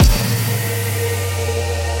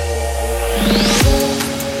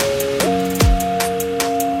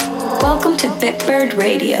to Bitbird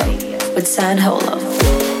Radio with San Holo.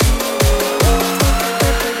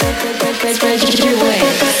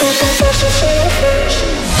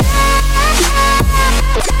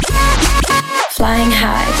 Flying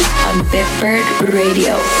high on Bitbird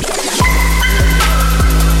Radio.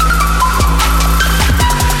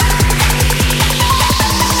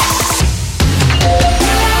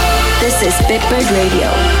 This is Bitbird Radio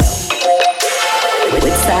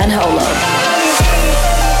with San Holo.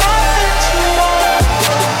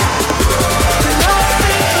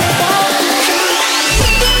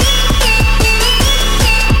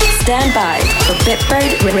 Stand by for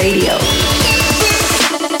Bitbird Radio.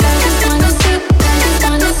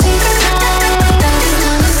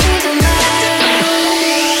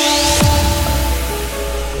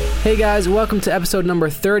 Hey guys, welcome to episode number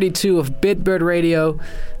 32 of Bitbird Radio.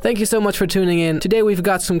 Thank you so much for tuning in. Today we've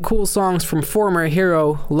got some cool songs from former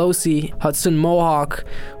hero Losi, Hudson Mohawk.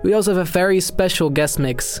 We also have a very special guest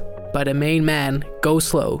mix by the main man,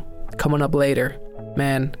 GOSLO, coming up later.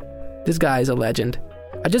 Man, this guy is a legend.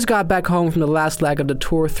 I just got back home from the last leg of the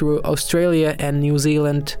tour through Australia and New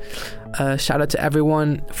Zealand. Shout out to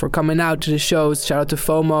everyone for coming out to the shows. Shout out to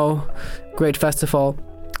FOMO, great festival.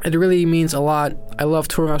 It really means a lot. I love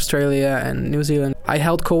touring Australia and New Zealand. I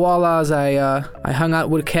held koalas, I hung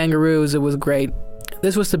out with kangaroos, it was great.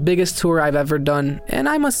 This was the biggest tour I've ever done, and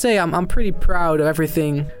I must say I'm pretty proud of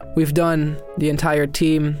everything we've done, the entire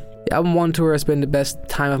team. The album One tour has been the best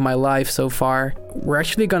time of my life so far. We're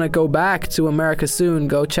actually gonna go back to America soon.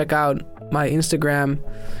 Go check out my Instagram.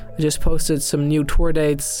 I just posted some new tour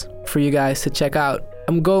dates for you guys to check out.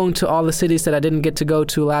 I'm going to all the cities that I didn't get to go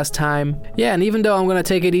to last time. Yeah, and even though I'm gonna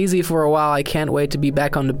take it easy for a while, I can't wait to be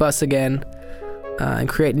back on the bus again and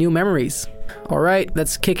create new memories. Alright,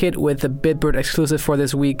 let's kick it with the Bitbird exclusive for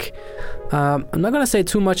this week. I'm not gonna say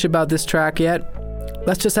too much about this track yet.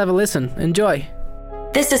 Let's just have a listen. Enjoy.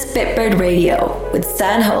 This is Bitbird Radio with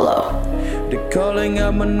San Holo. They're calling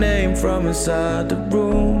out my name from inside the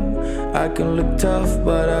room. I can look tough,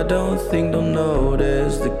 but I don't think they'll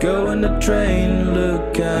notice. The girl in the train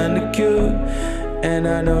look kinda cute, and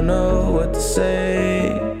I don't know what to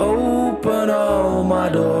say. Open all my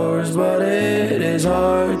doors, but it is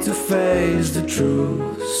hard to face the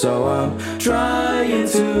truth. So I'm trying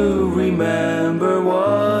to remember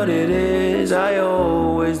what it is I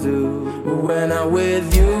always do. When I'm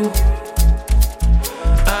with you,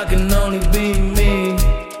 I can only be me.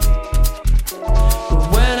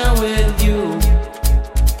 But when I'm with you,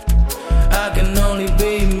 I can only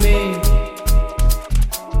be me.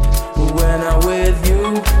 But when I'm with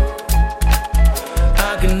you,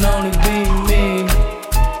 I can only be me.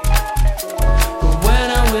 But when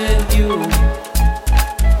I'm with you,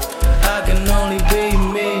 I can only be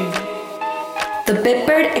me. The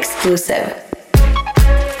Bitbird exclusive.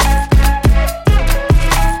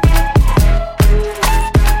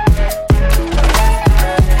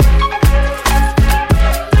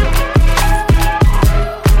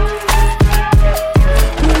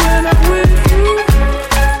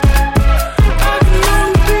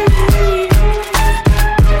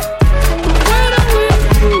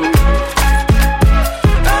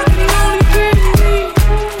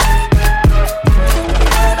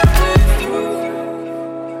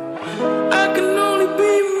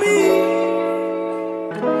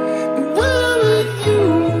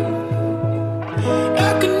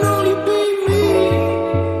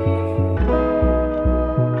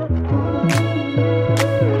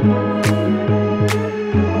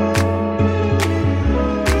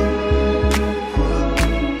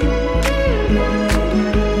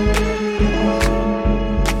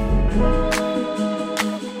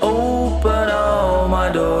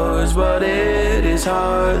 But it is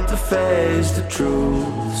hard to face the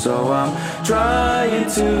truth. So I'm trying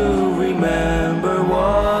to remember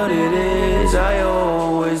what it is I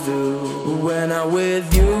always do. When I'm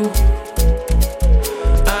with you,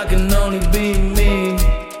 I can only be me.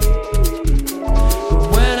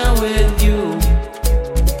 But when I'm with you,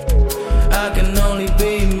 I can only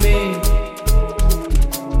be me.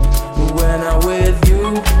 But when I'm with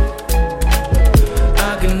you,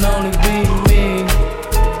 I can only be me.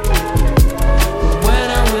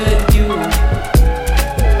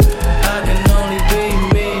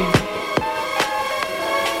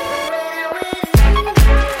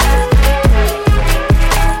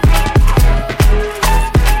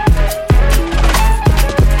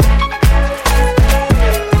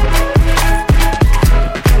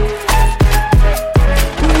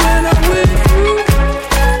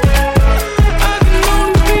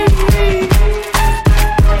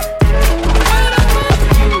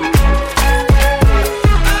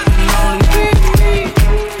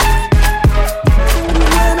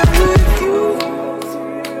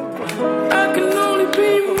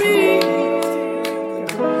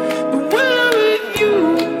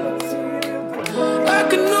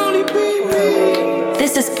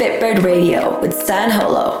 This is Bitbird Radio with San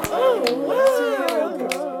Holo.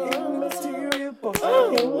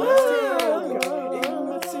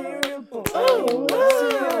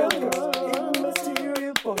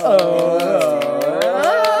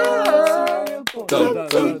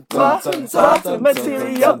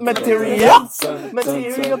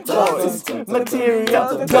 Material boys,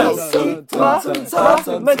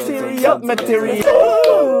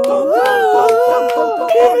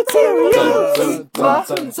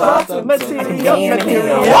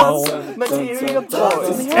 material ghosts, material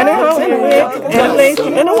boys, and a house and a wig, and a lace,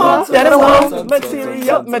 and a wall, that I want,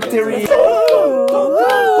 material.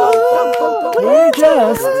 We're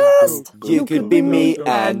just, you could be me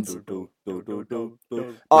and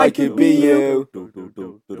I could be you.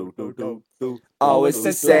 Always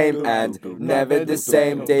the same and never the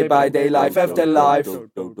same. Day by day, life after life. With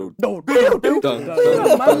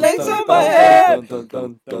my legs on my head,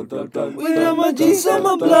 with my G's on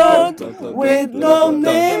my blood, with no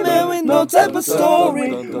name and with no type of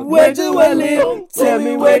story. Where do I live? Tell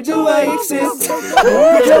me, where do I exist?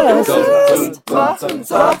 Just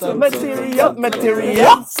material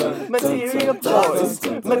boys, material ghosts,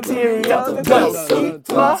 material. Material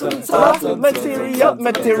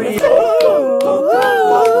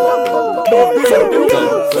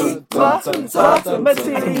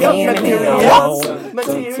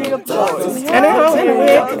boys, and a house and a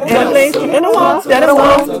wig, and a lace, and a wall, that I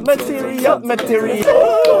want, material.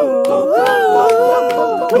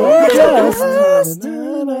 We're just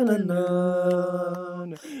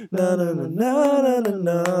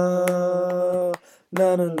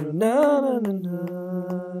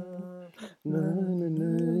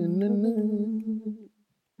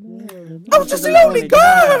I'm just a lonely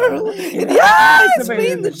girl in the eyes of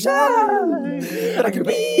me in the shine. But I can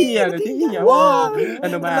be anything I want,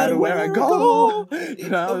 and no matter where I go,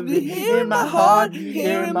 I'll be here in my heart,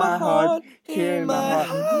 here in my heart, here in my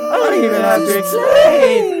heart. I don't even have to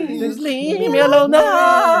explain. Just leave me alone now.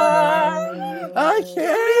 I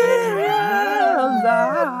can't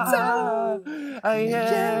I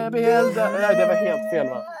can't be held down. Nej, det var helt fel,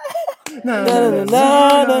 va? Na na na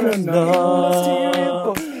na na na.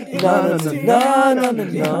 Na na na na na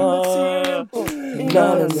na. Na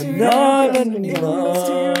na na na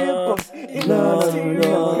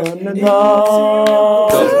na na.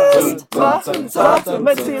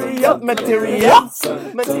 Material boys,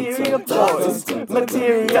 material ghosts,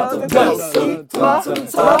 material.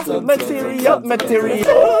 Material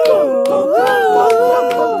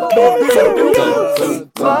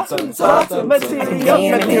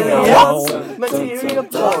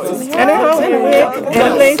boys, and a house and a wig, and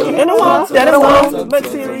a lace, and a wall, that I want,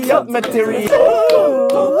 material.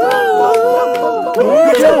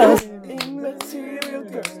 We're just immaterial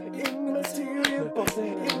girls, immaterial boys,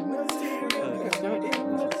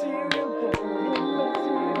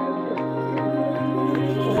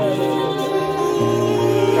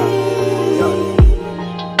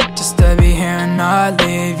 just to be here and not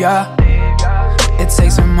leave, yeah. It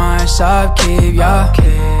takes so much upkeep, yeah.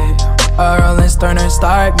 A rolling stone to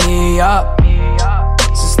start me up.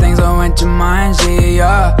 Since things all went to mind,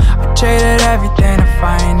 yeah. I traded everything to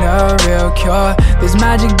find a real cure. These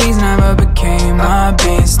magic beans never became a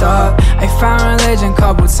beanstalk. I found religion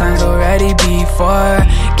couple times already before.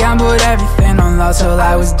 Gambled everything on love till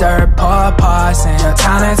I was dirt poor. Passing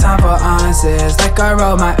time and time for answers, like I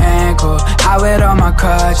rolled my ankle out with all my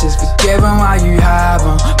crutches. Forgive them while you have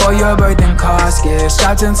them, for your birthday casket.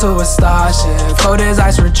 Strapped into a starship, cold as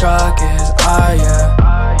ice for truckers, oh yeah.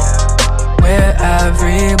 With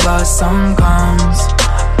every blossom comes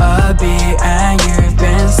a bee, and you've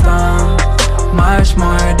been stung much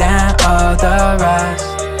more than all the rest.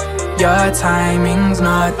 Your timing's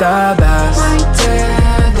not the best. My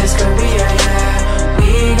dear, this could be a year.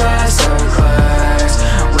 We got so close,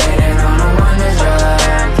 waiting on a wonder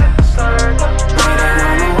drug. Waiting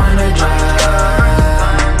on a wonder drug.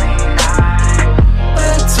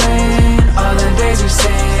 Between all the days we've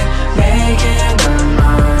seen, making the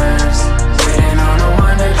most. Waiting on a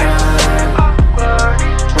wonder drug.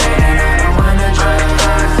 Waiting on a wonder drug.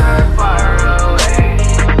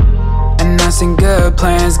 And nothing good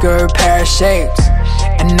plans, good pair of shapes.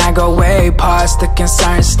 And I go way past the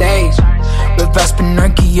concerned stage. Reverse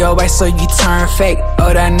Pinocchio, I saw you turn fake.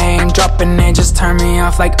 Oh, that name dropping, it just turned me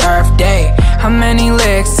off like Earth Day. How many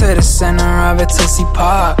licks to the center of a Tootsie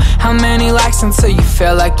Pop? How many likes until you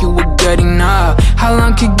feel like you were good enough? How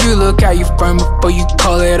long could you look at your friend before you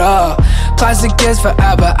call it off? Plastic is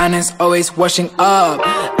forever and it's always washing up.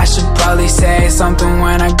 I should probably say something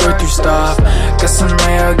when I go through stuff. Got some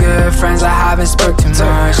real good friends, I haven't spoke too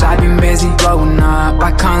much. I've been busy blowing up,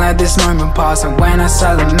 I can't let this moment pass. And when I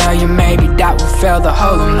sell a million, maybe that will fill the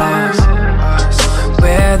hole in us.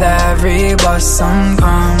 With every blossom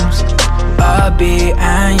comes a beat,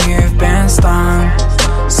 and you've been stung.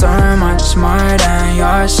 So much more than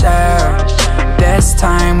your share. This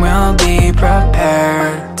time we'll be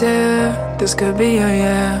prepared. Dear, this could be a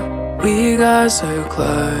year. We got so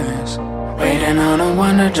close, waiting on a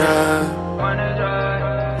wonder drug,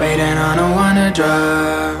 waiting on a wonder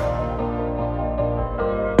drug.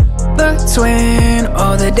 Between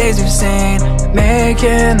all the days we've seen,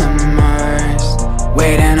 making the most,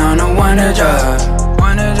 waiting on a wonder drug,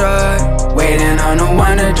 waiting on a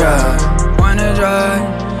wonder drug.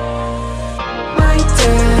 My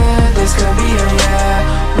dear, this could be a year.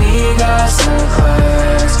 We got so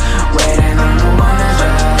close, waiting on a wonder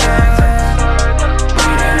drug.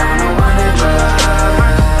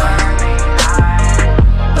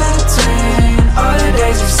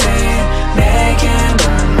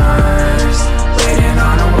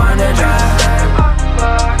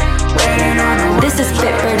 This is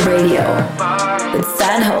bitbird Radio with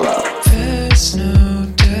Stan Holo. There's no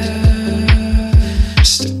doubt,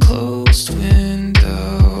 just a closed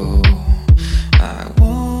window. I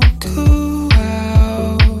won't go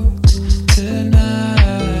out tonight.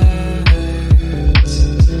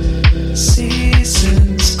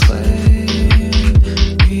 Seasons claim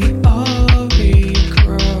we all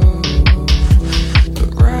regrow, but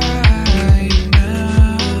right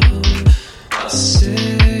now I'll sit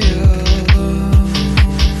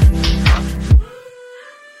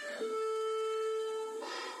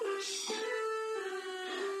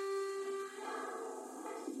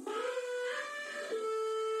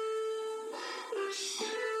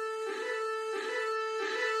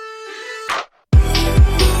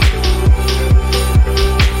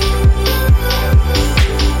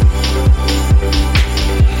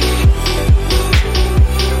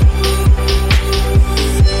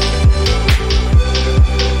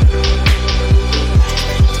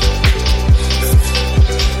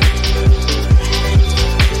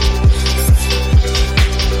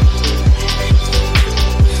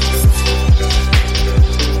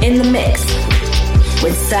In the mix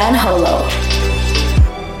with Stan Holo.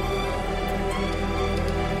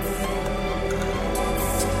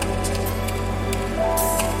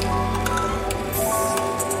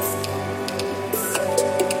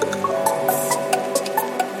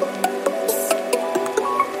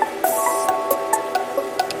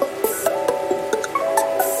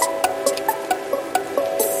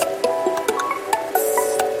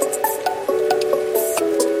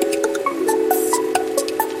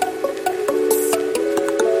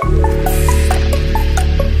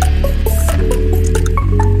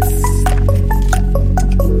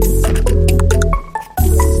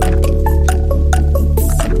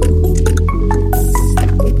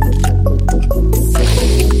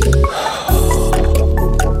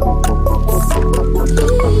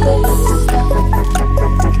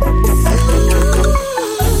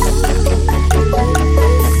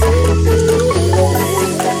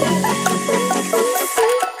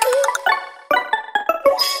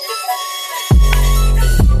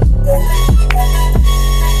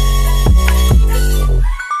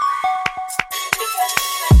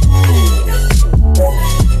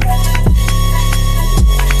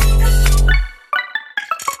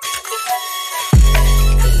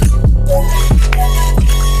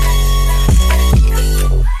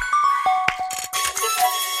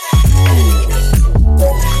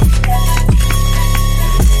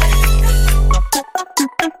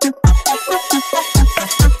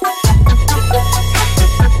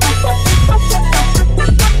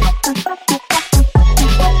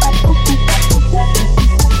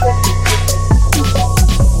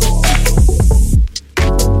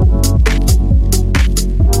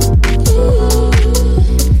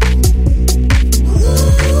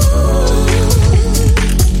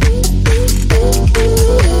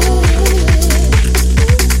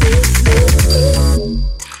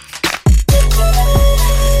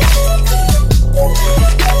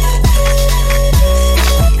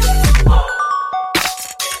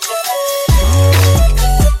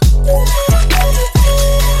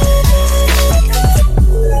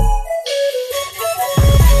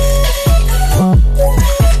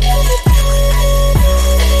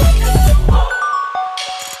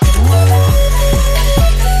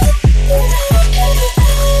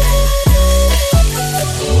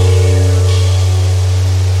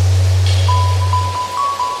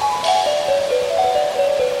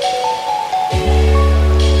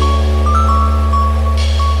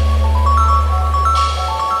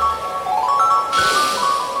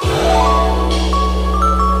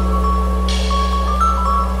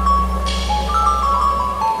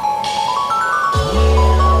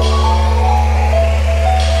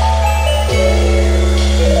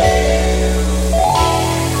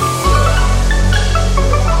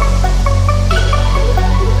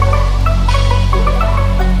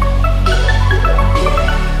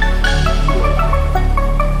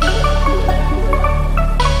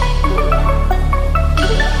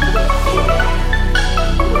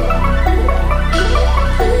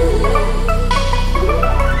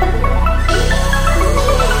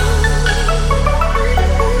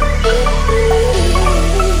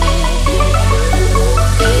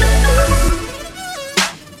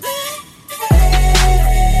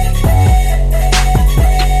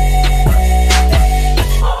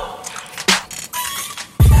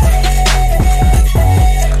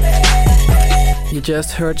 You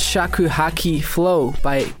just heard Shakuhaki Flow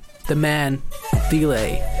by the man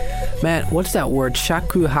Delay. Man, what's that word?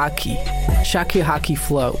 Shakuhaki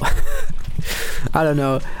Flow. I don't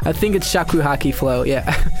know. I think it's Shakuhaki Flow,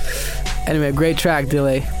 yeah. Anyway, great track,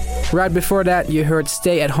 Delay. Right before that, you heard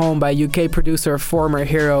Stay at Home by UK producer Former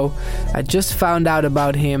Hero. I just found out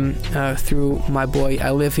about him through my boy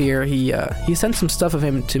I Live Here. He sent some stuff of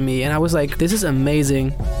him to me, and I was like, this is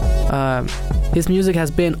amazing. His music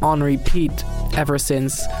has been on repeat ever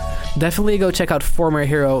since. Definitely go check out Former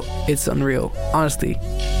Hero. It's unreal. Honestly,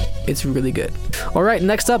 it's really good. Alright,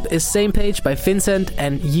 next up is Same Page by Vincent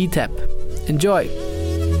and Yetep. Enjoy.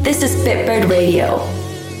 This is Bitbird Radio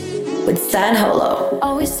with Stan Holo.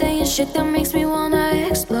 Always saying shit that makes me wanna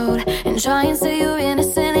explode, and try and say you're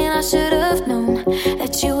innocent, and I should have known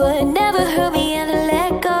that you would never hurt me and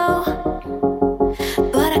let go.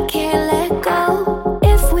 But I can't let go.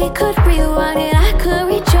 If we could rewind it, I could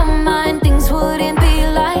reach your mind. Things wouldn't be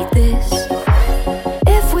like this.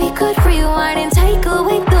 If we could rewind and take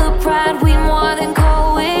away the pride, we more than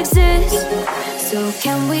coexist. So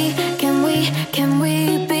can we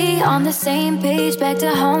be on the same page, back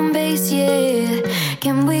to home base, yeah?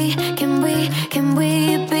 Can we be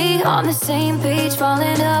on the same page, fall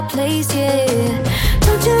into place, yeah?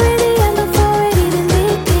 Don't you really end before it even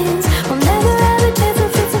begins? We'll never have a chance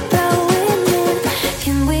if it's about winning.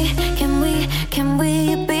 Can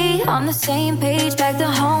we be on the same page, back to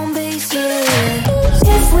home base, yeah?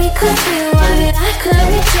 If we could rewind it, I could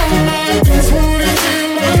reach your mind. Things wouldn't be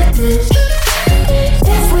like this.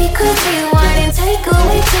 If we could rewind and take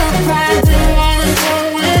away the pride, then all the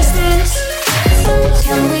world is this.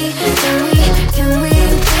 Can we be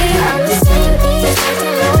on the same page, like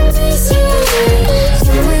the home base, yeah?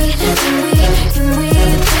 Can we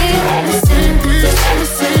be on the same page,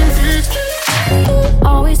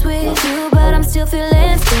 Always with you, but I'm still feeling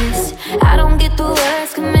this. I don't get the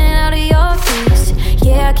words coming out of your face.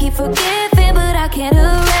 Yeah, I keep forgiving, but I can't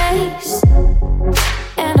erase.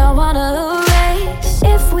 And I wanna erase.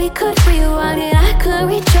 If we could rewind it, I could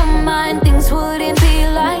reach your mind. Things wouldn't be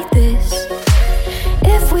like this.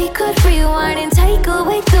 If we could rewind and take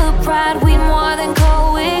away the pride, we more than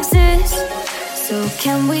coexist. So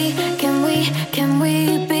can we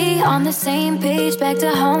be on the same page, back to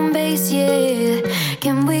home base, yeah?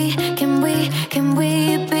 Can we be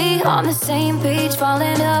on the same page, fall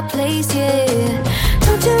into place, yeah?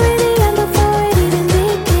 Don't you really end before it even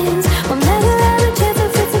begins? We'll never have a chance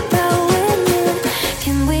if it's about winning.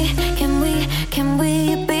 Can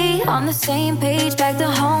we be on the same page, back to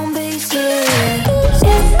home base, yeah?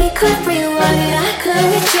 If we could rewind it, I could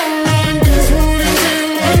reach your mind. Things wouldn't be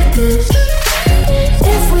like this.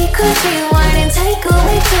 If we could rewind and take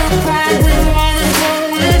away the pride, we'd rather go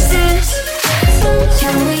with this.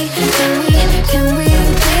 Can we be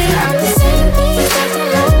on the same page, back to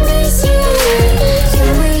home base, yeah? Can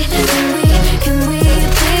we be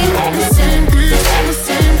on the same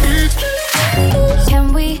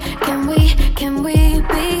page, Can we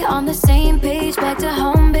be on the same page, back to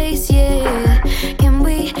home base, yeah? Can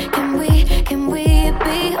we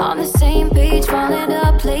be on the same page, fall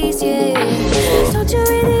into place, yeah? Don't you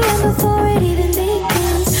really end before it even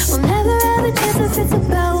begins? We'll never have a chance if it's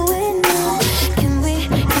about winning. Can we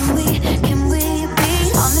be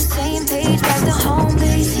on the same page, back to home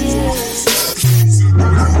base, yeah?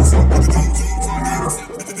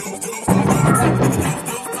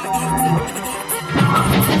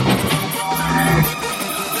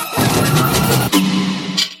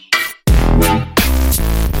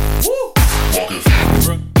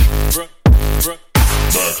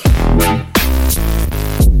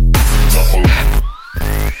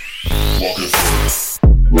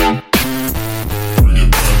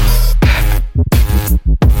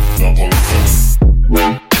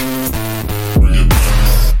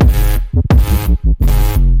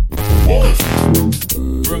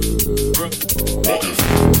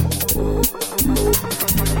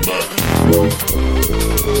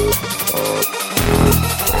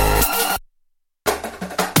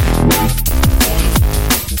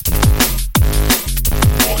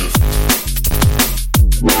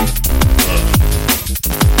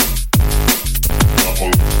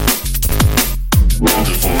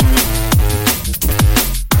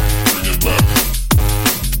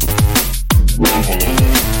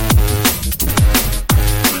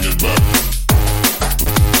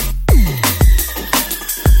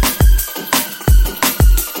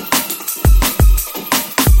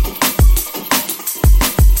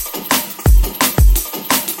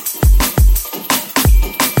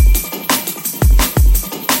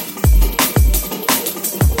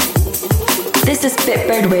 This is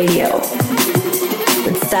Bitbird Radio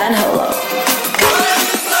with Stan Holo.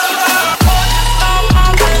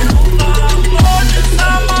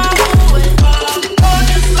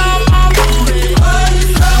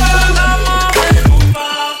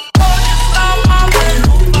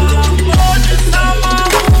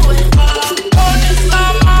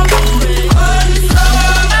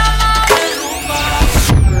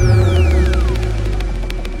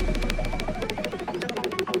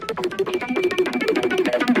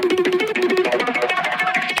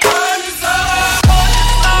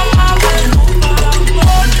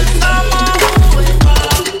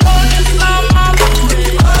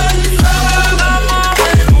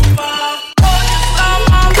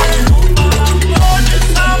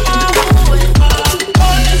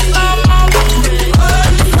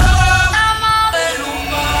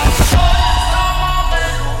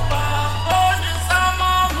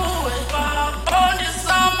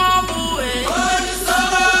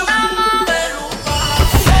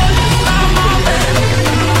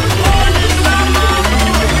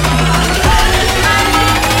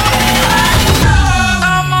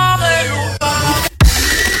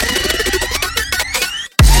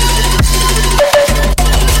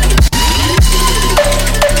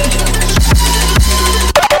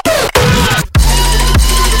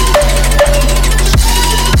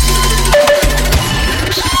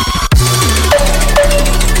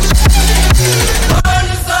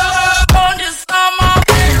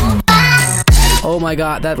 my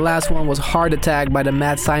god, that last one was Heart Attack by the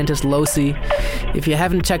mad scientist Losi. If you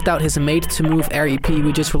haven't checked out his Made to Move EP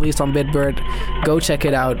we just released on Bitbird, go check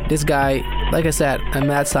it out. This guy, like I said, a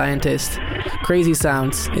mad scientist. Crazy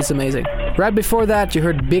sounds, it's amazing. Right before that, you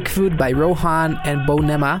heard Bigfoot by Rohan and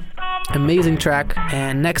Bonema. Amazing track.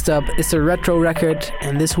 And next up is a retro record,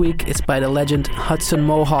 and this week it's by the legend Hudson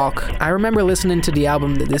Mohawk. I remember listening to the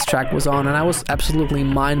album that this track was on, and I was absolutely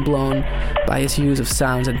mind blown by his use of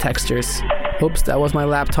sounds and textures. Oops, that was my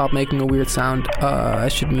laptop making a weird sound. I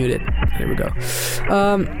should mute it. Here we go.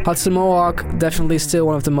 Hudson Mohawk, definitely still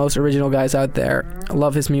one of the most original guys out there. I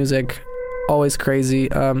love his music. Always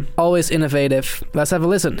crazy. Always innovative. Let's have a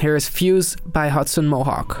listen. Here is Fuse by Hudson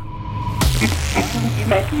Mohawk.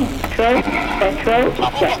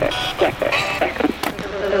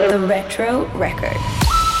 The Retro Record.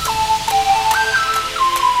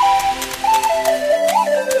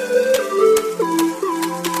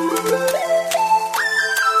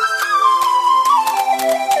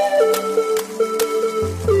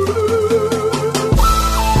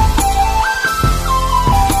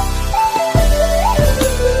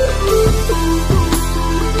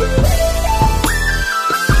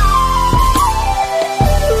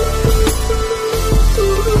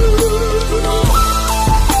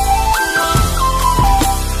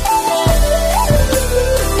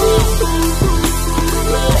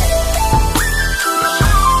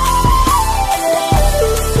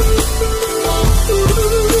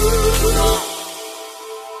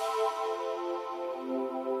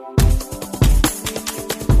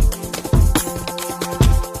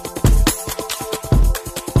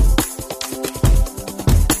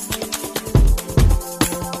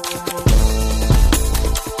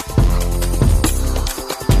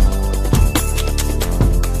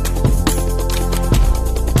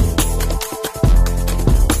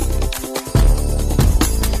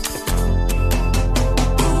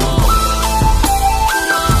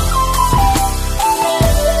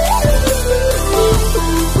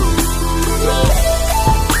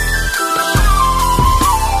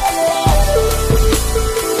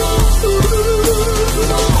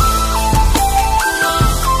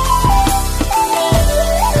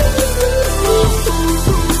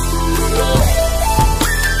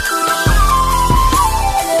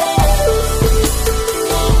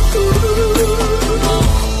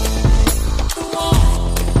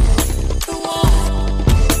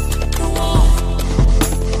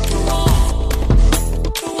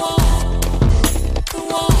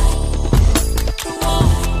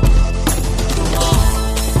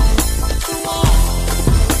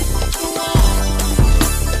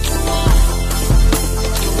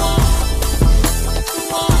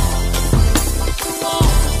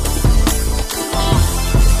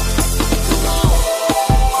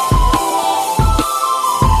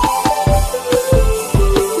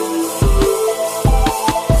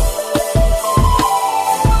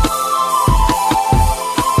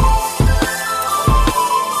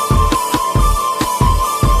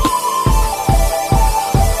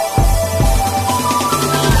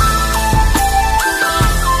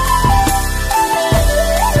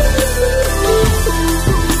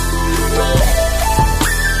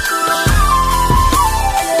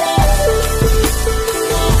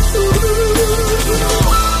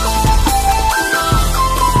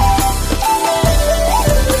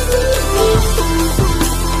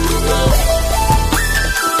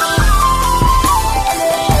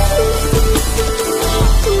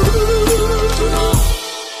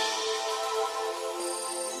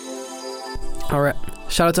 Alright,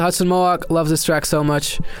 shout out to Hudson Mohawk, love this track so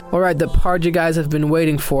much. Alright, the part you guys have been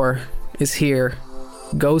waiting for is here.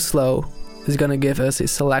 GOSLO is gonna give us a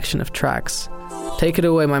selection of tracks. Take it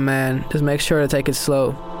away, my man. Just make sure to take it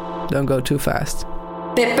slow. Don't go too fast.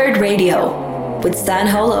 Bitbird Radio with Stan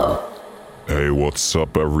Holo. Hey, what's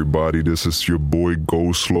up, everybody? This is your boy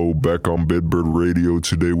GOSLO back on Bitbird Radio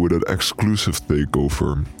today with an exclusive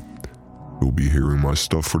takeover. You'll be hearing my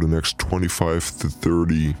stuff for the next 25 to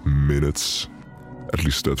 30 minutes. At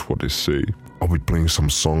least that's what they say. I'll be playing some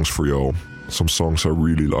songs for y'all. Some songs I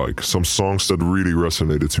really like. Some songs that really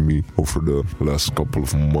resonated to me over the last couple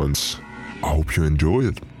of months. I hope you enjoy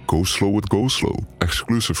it. GOSLO with GOSLO,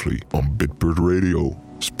 exclusively on Bitbird Radio.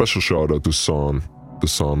 Special shout out to San, the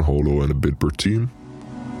San, Holo and the Bitbird team.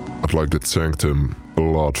 I'd like to thank them a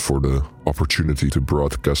lot for the opportunity to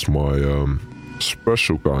broadcast my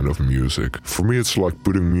special kind of music. For me, it's like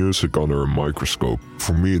putting music under a microscope.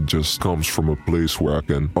 For me, it just comes from a place where I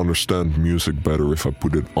can understand music better if I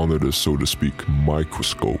put it under the, so to speak,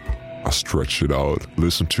 microscope. I stretch it out,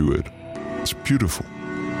 listen to it. It's beautiful.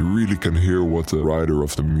 You really can hear what the writer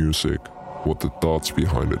of the music what the thoughts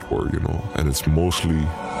behind it were, and it's mostly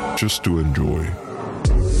just to enjoy.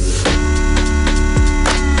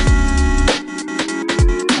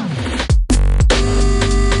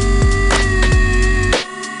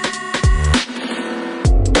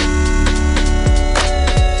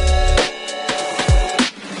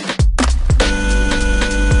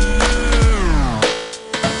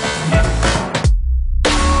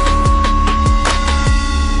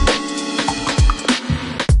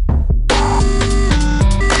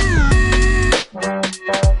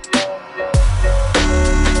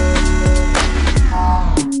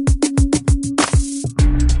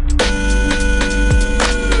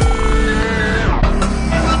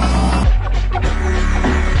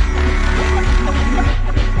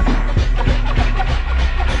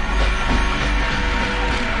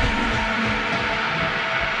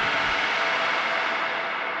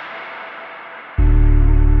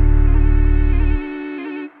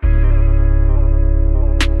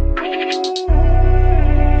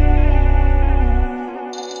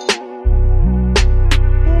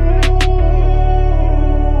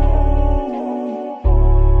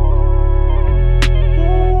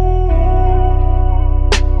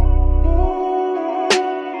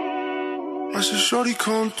 I said, shorty,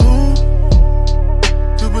 come through.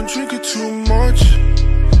 You've been drinking too much.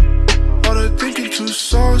 All that thinking too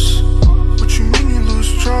sauce. What you mean you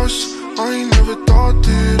lose trust? I ain't never thought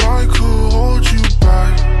that I could hold you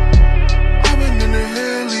back. I've been in the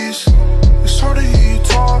Heelys. It's hard to hear you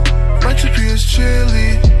talk. Meant to be as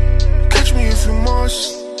chilly. Catch me if you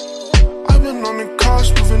must. I've been on the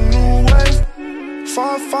cusp of a new wave.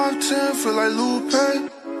 5, 5, 10, feel like Lupe.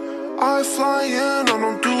 I fly in on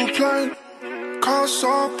a duplane. Cars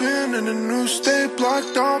open in a new state.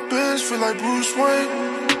 Blacked out Benz, feel like Bruce Wayne.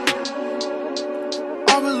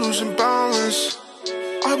 I've been losing balance.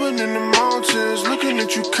 I've been in the mountains, looking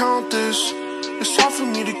at you count this. It's hard for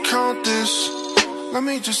me to count this. Let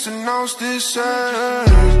me just announce this, let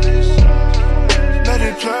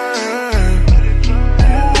it play.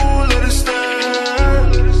 Ooh, let it stay.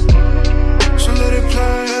 So let it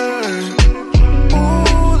play.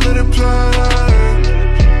 Ooh, let it play.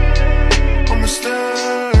 I'ma stay.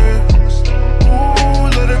 Ooh,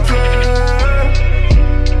 let it play.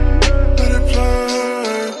 Let it play.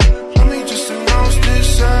 Let me just announce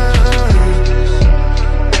this,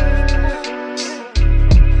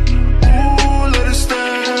 ooh, let it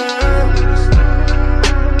stay.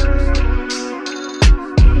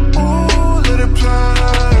 Ooh, let it play.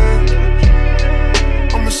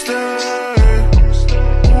 I'ma stay.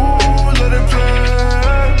 Ooh, let it play.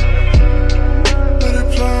 Let it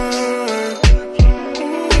play.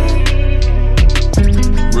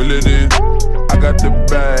 Reel it in, I got the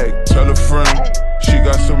bag, tell a friend. She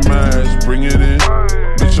got some ass, bring it in.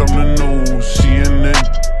 Bitch, I'm the news, CNN,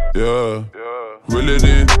 yeah. Reel it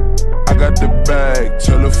in, I got the bag,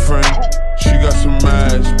 tell a friend. She got some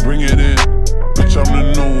ass, bring it in. Bitch, I'm the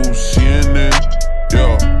news, CNN,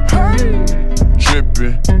 yeah.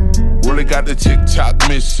 Drippin', really got the TikTok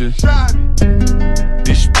missing.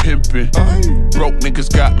 This pimpin', broke niggas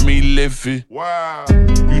got me living. Wow.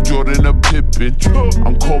 You Jordan or Pippin.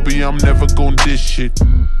 I'm Kobe, I'm never gon' dish shit.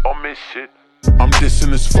 Or miss shit. I'm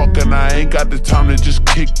dissing as fuck and I ain't got the time to just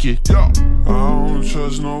kick it. I don't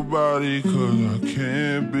trust nobody cause I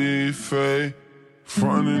can't be fake.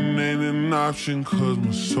 Frontin' ain't an option cause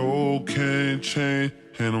my soul can't change.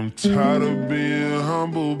 And I'm tired of being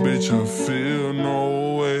humble, bitch, I feel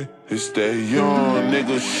no way. It's that young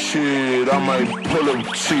nigga shit, I might pull up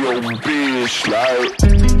to your bitch like.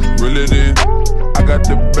 Reel it in, I got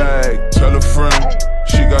the bag, tell a friend.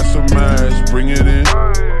 She got some ass, bring it in.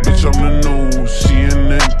 Bitch, I'm the news,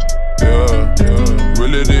 CNN, yeah.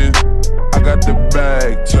 Reel it in, I got the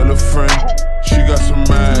bag, tell a friend. She got some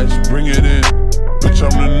ass, bring it in. Bitch,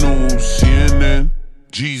 I'm the news, CNN.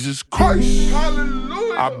 Jesus Christ,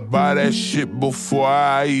 hallelujah. I buy that shit before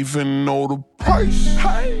I even know the price.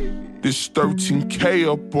 This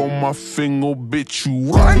 13K up on my finger, bitch,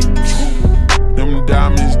 you right? Them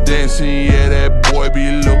diamonds dancing, yeah, that boy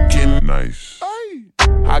be looking nice.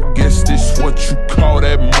 I guess this what you call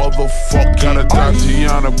that motherfucker. Got a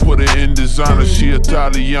Tatiana, put her in designer. She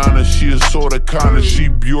Italiana, she a sorta kinda. She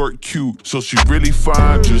Bjork cute, so she really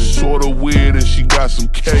fine, just sorta weird. And she got some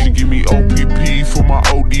K. She give me OPP for my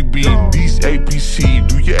ODB. These APC,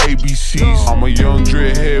 do your ABCs. I'm a young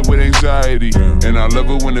dreadhead with anxiety, and I love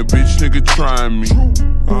it when a bitch nigga trying me.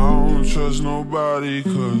 I don't trust nobody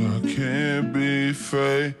cause I can't be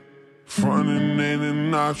fake. Frontin' ain't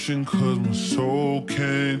an option cause my soul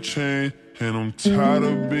can't change. And I'm tired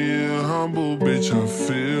of being humble, bitch, I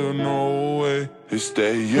feel no way. It's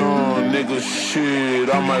that young nigga shit,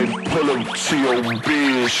 I might pull up to your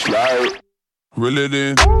bitch like. Reel it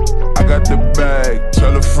in, I got the bag,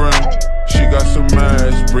 tell a friend. She got some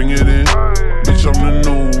ass, bring it in. Bitch, I'm the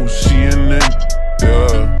new CNN,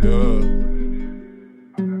 yeah.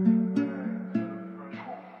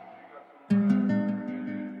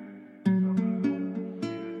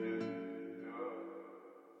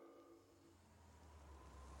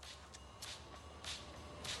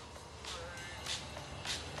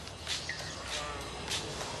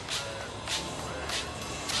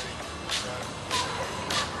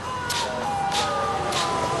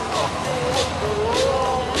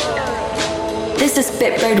 This is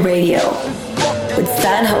Bitbird Radio with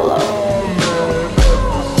Stan Holo.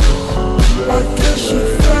 I guess you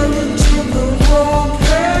fell into the wrong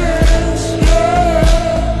hands, yeah.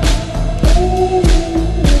 Ooh.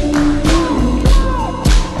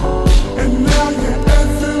 And now you're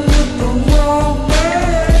effing with the wrong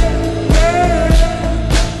man, yeah.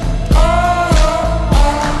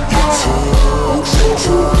 You took some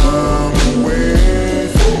time away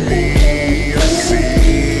from me. I see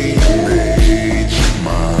you made your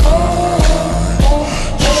mind.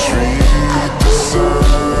 Just read the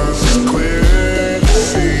signs, it's clear to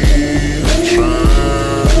see. I'm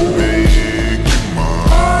trying to make you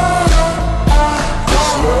mine.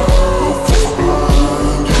 'Cause love was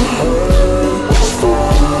blind, your hurt was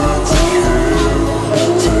fun to heal.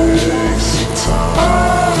 Take some time.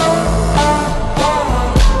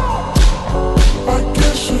 I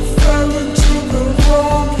guess you fell into the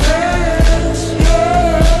wrong hands,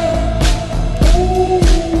 yeah. Ooh.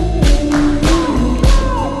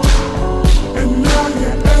 And now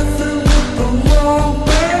you're effing with the wrong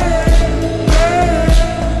man,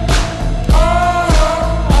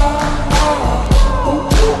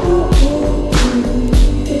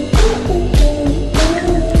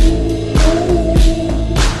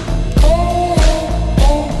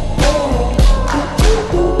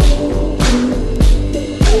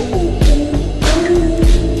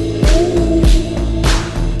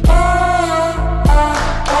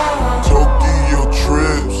 Tokyo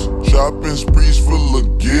trips, shopping sprees full of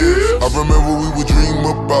gifts. I remember we would dream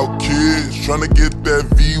about kids, trying to get that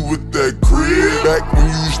V with that crib. Back when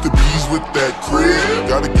you used to bees with that crib.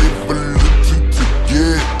 Gotta give a little to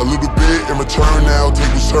get a little bit in return now.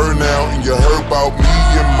 Tables turn now, and you heard about me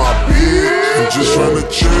and my bitch. I'm just trying to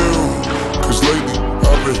chill, 'cause lately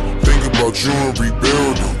I've been thinking about you and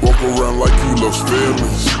rebuilding. Walk around like you lost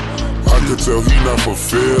feelings. I could tell he not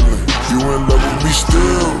fulfilling. You in love with me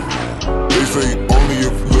still. They say only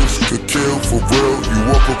if looks could kill. For real, you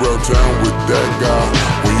walk around town with that guy.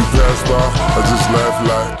 When you pass by, I just laugh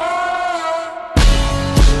like.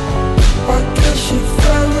 I guess you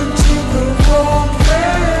fell into the wrong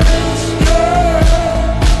hands, yeah.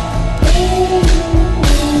 Ooh.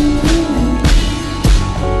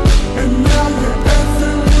 And now you're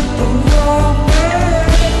effing with the wrong man,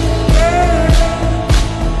 yeah.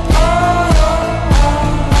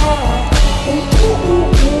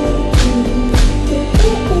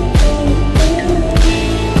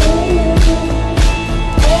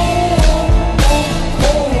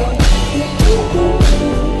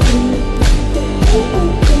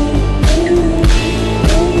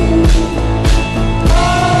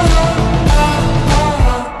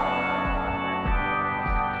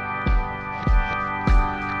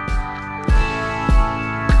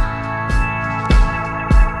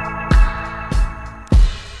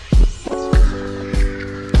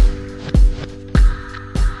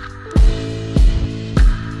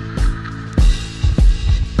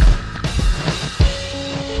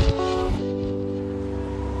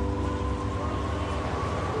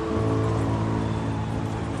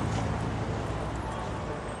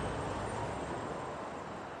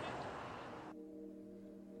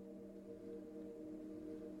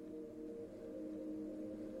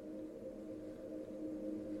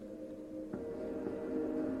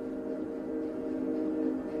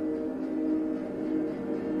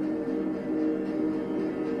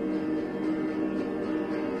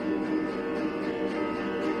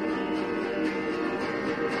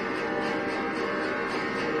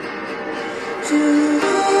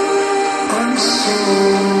 I'm so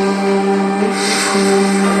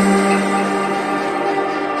free.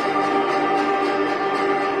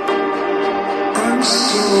 I'm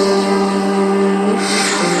so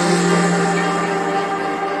free.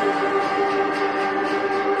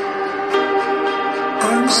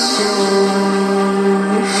 I'm so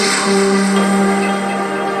free.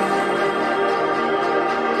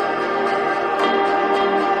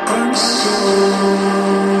 I'm so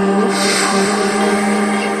free.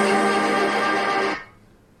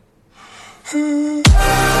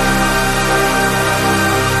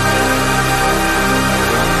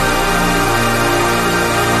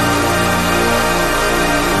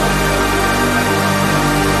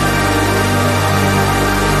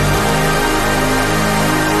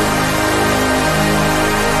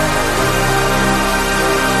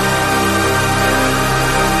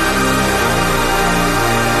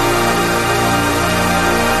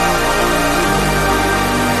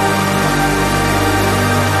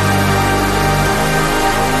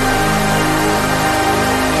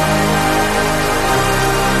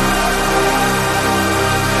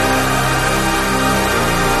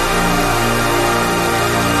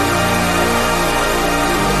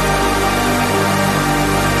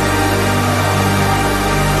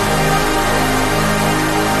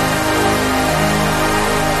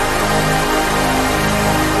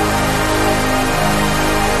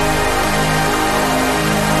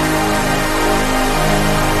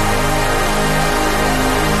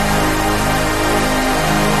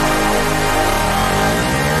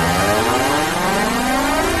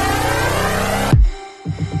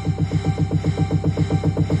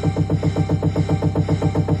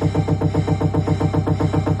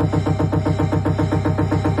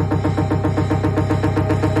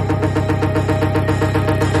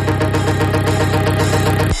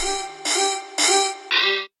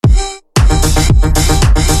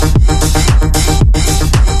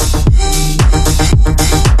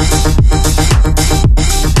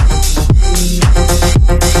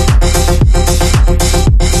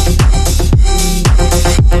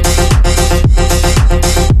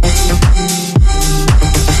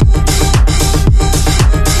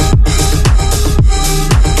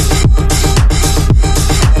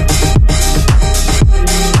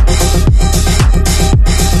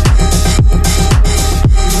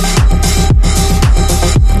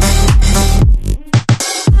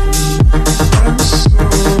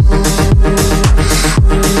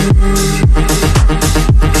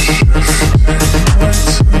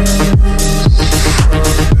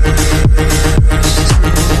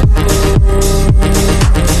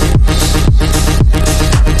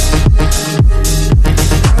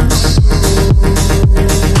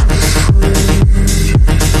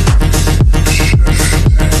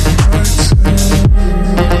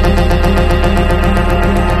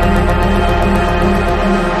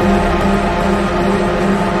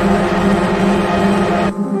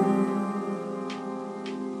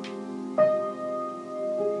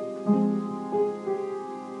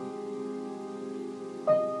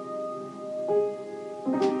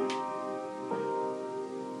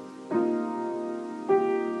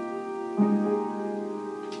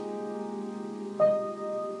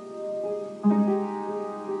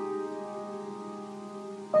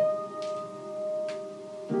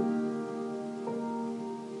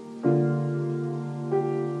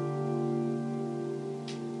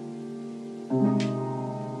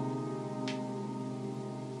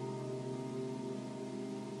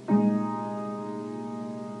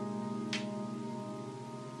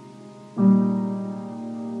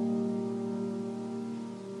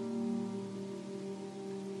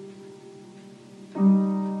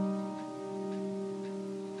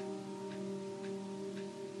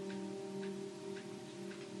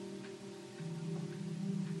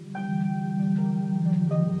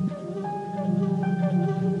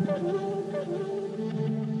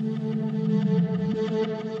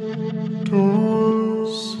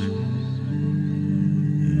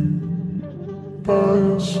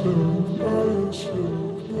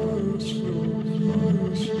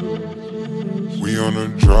 We on a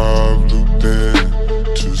drive looped in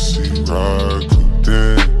to see ride cooped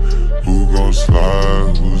in. Who gon'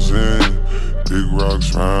 slide, who's in? Big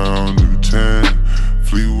rocks round, new 10.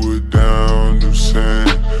 Fleetwood down, new sand.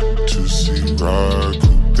 To see ride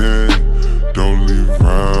cooped in. Don't leave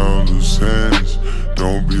round loose ends.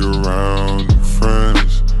 Don't be around new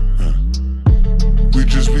friends. We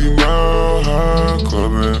just be mile high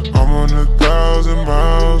clubbing. I'm on 1,000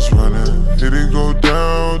 miles running. Hit it go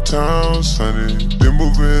downtown sunny. Then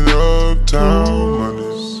moving uptown money.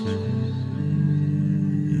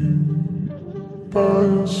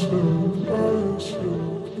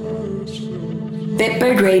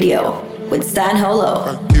 Bitbird Radio with Stan Holo.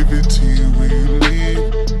 I give it to you when you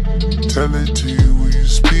leave. Tell it to you when you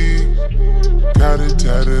speak. Got it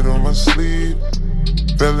tatted on my sleeve.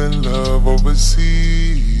 Fell in love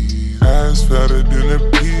overseas. Eyes fatter than a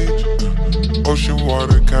peach. Ocean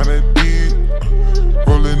water kinda deep.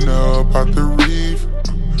 Rolling up out the reef.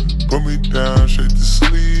 Put me down straight to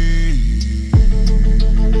sleep.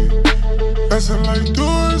 Passing like do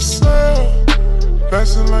it sell.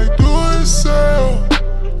 Passing like do it sell.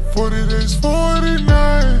 40 days, 40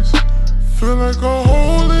 nights. Feel like a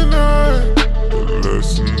holy night. The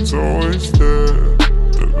lesson's always there.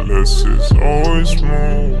 The less is always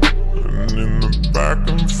more. And in the back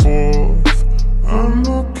and forth, I'm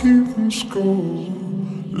not keeping score.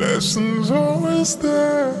 Lessons always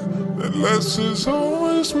there. The less is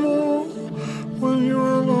always more. When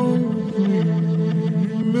you're alone with me,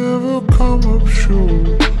 you never come up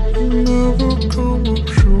short. You never come up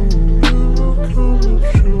short. Never come up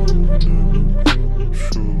short. Never come up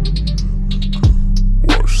short.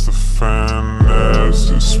 Watch the fan as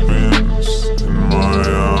it spins. In my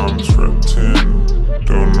arms wrapped in.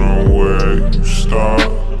 Don't know where you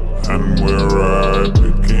start and where I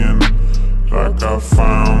begin. Like I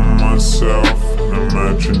found myself an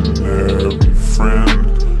imaginary friend.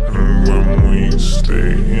 And when we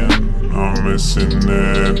stay in, I'm missing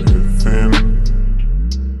everything.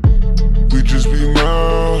 We just be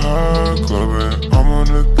mile high clubbing. I'm on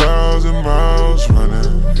 1,000 miles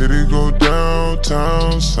running. Hit it go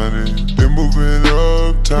downtown sunny. Then moving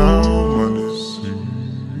uptown money.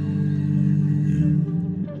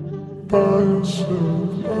 By yourself,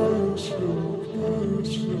 by yourself, by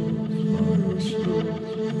yourself, by yourself.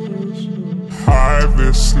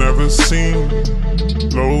 Highest never seen.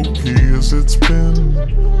 Low key as it's been.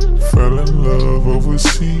 Fell in love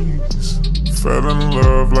overseas. Fell in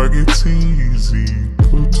love like it's easy.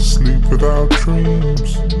 Put to sleep without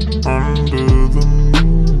dreams. Under the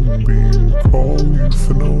moonbeam. Call you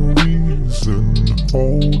for no reason.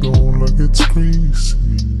 Hold on like it's greasy.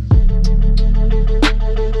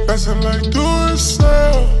 Passing like do it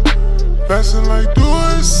sell. Passing like do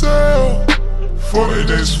it sell. 40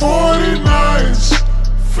 days, 40 nights.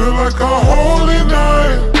 Feel like a holy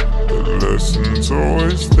night. The lesson's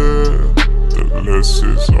always there. The less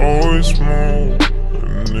is always more.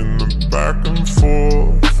 And in the back and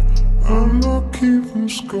forth, I'm not keeping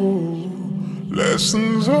score.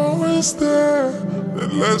 Lessons always there. The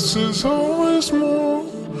less is always more.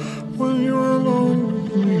 When you're alone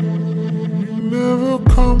with me, you never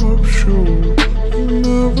come up short. You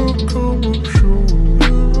never come up short.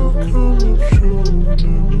 Never come up short. Never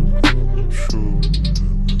come up short.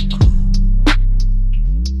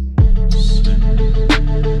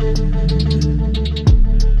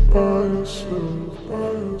 By yourself,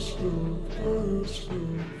 by yourself, by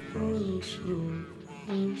yourself, by yourself,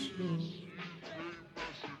 by yourself.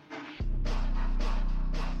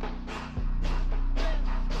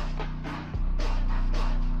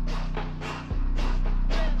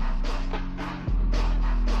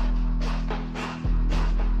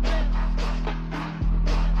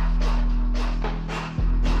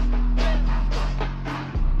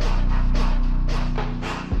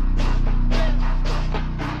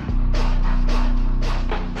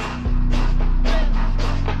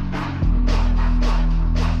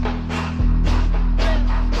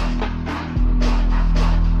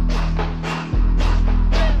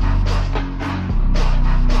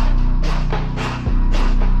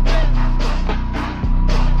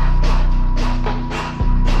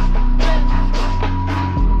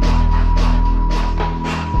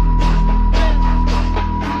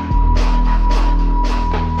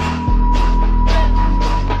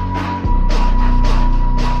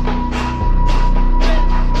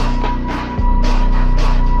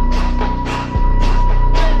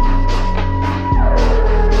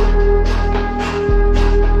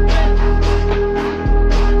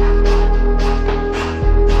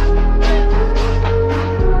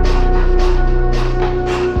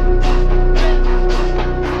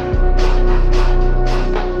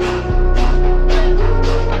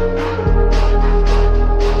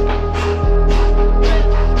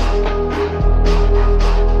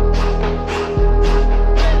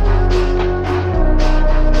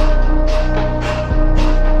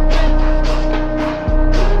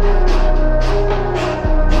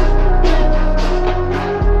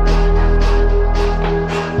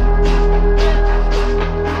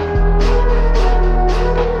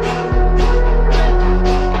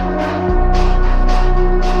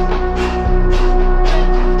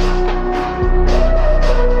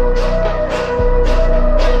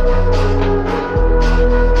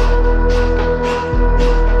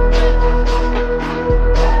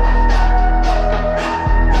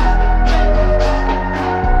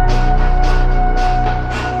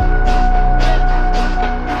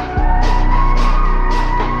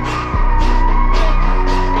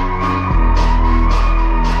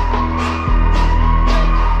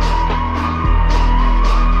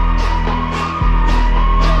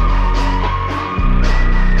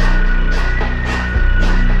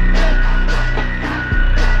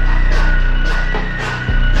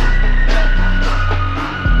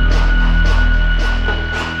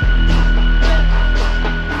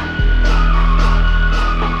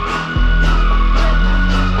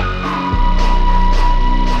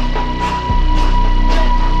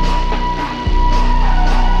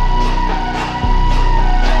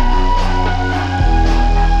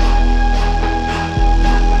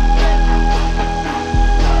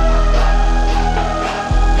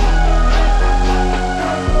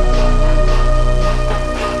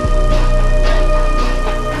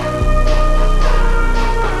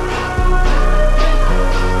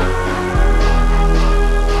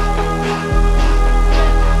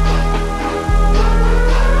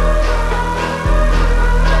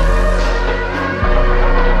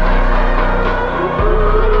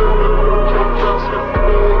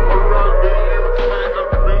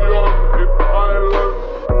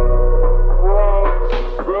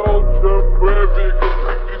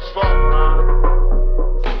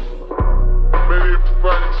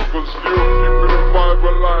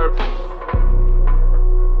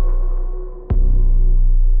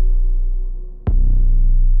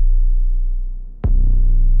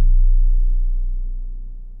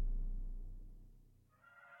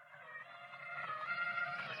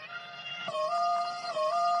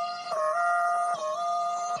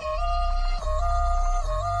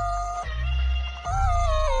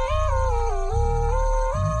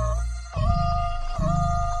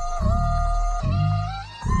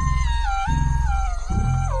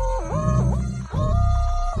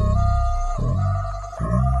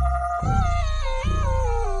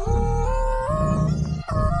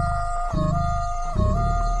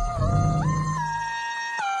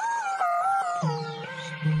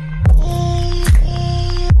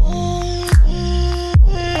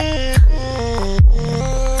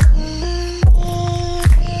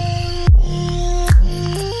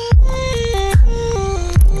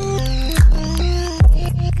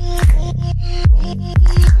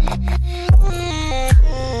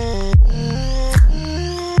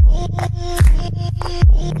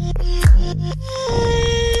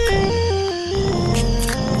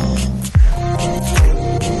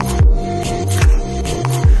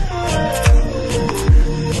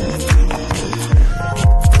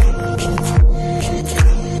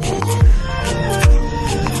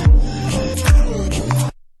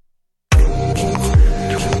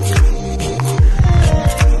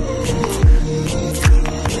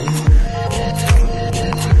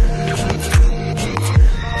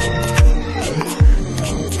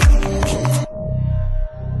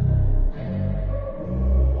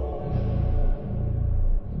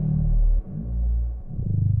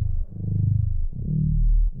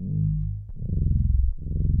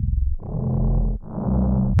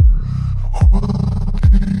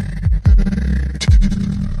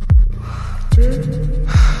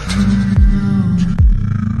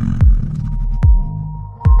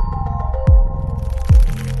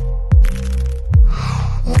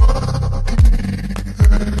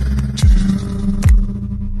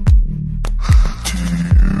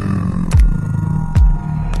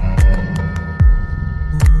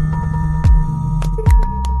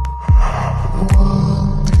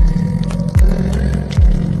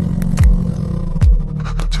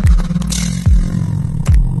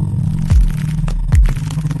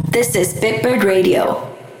 This is Bitbird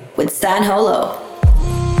Radio with Stan Holo.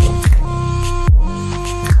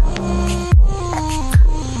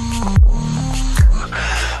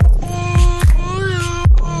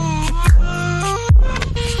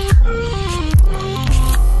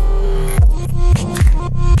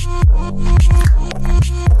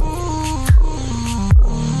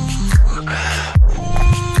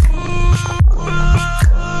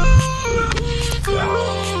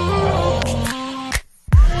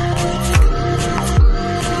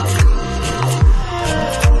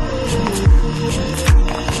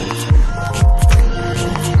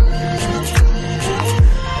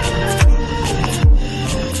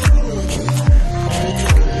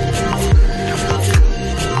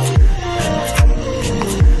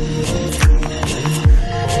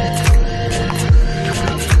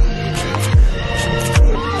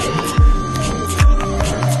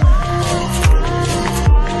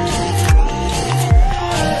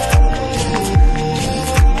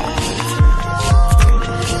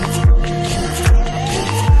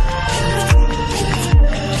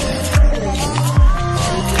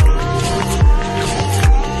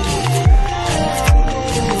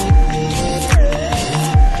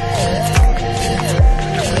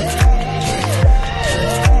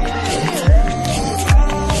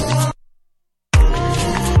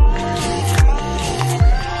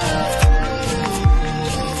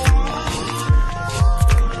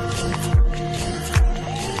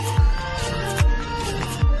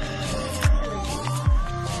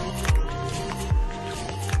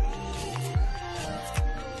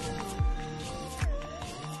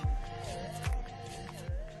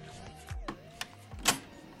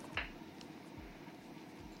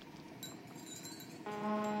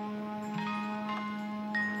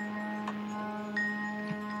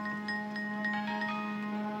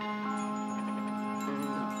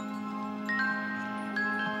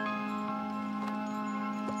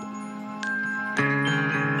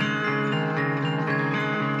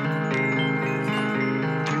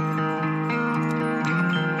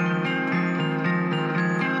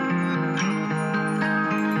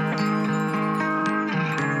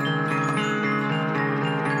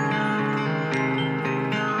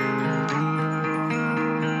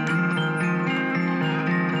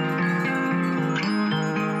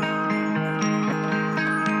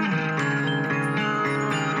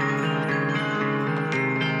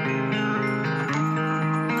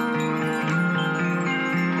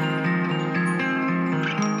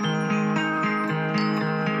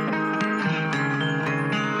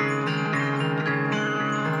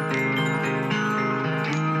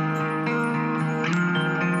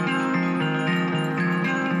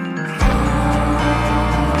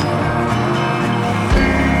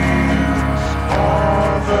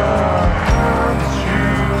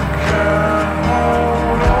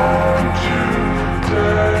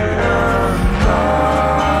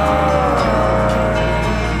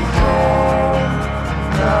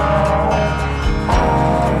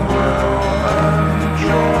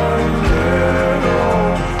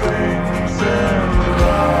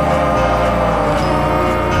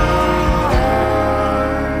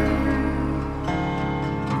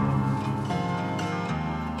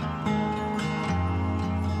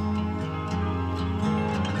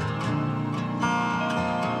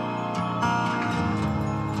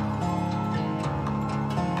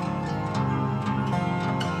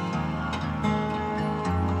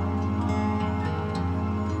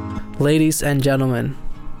 Ladies and gentlemen,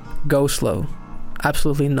 GOSLO.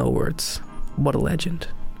 Absolutely no words. What a legend.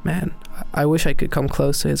 Man, I wish I could come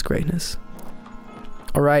close to his greatness.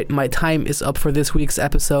 Alright, my time is up for this week's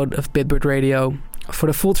episode of Bitbird Radio. For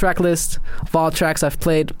the full track list of all tracks I've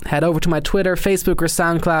played, head over to my Twitter, Facebook, or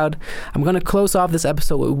SoundCloud. I'm going to close off this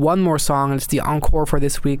episode with one more song, and it's the encore for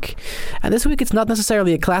this week. And this week it's not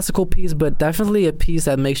necessarily a classical piece, but definitely a piece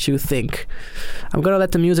that makes you think. I'm going to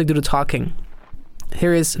let the music do the talking.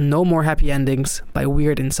 Here is No More Happy Endings by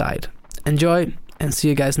Weird Inside. Enjoy, and see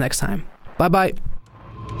you guys next time. Bye-bye.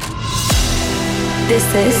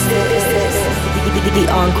 This is the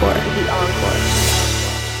encore.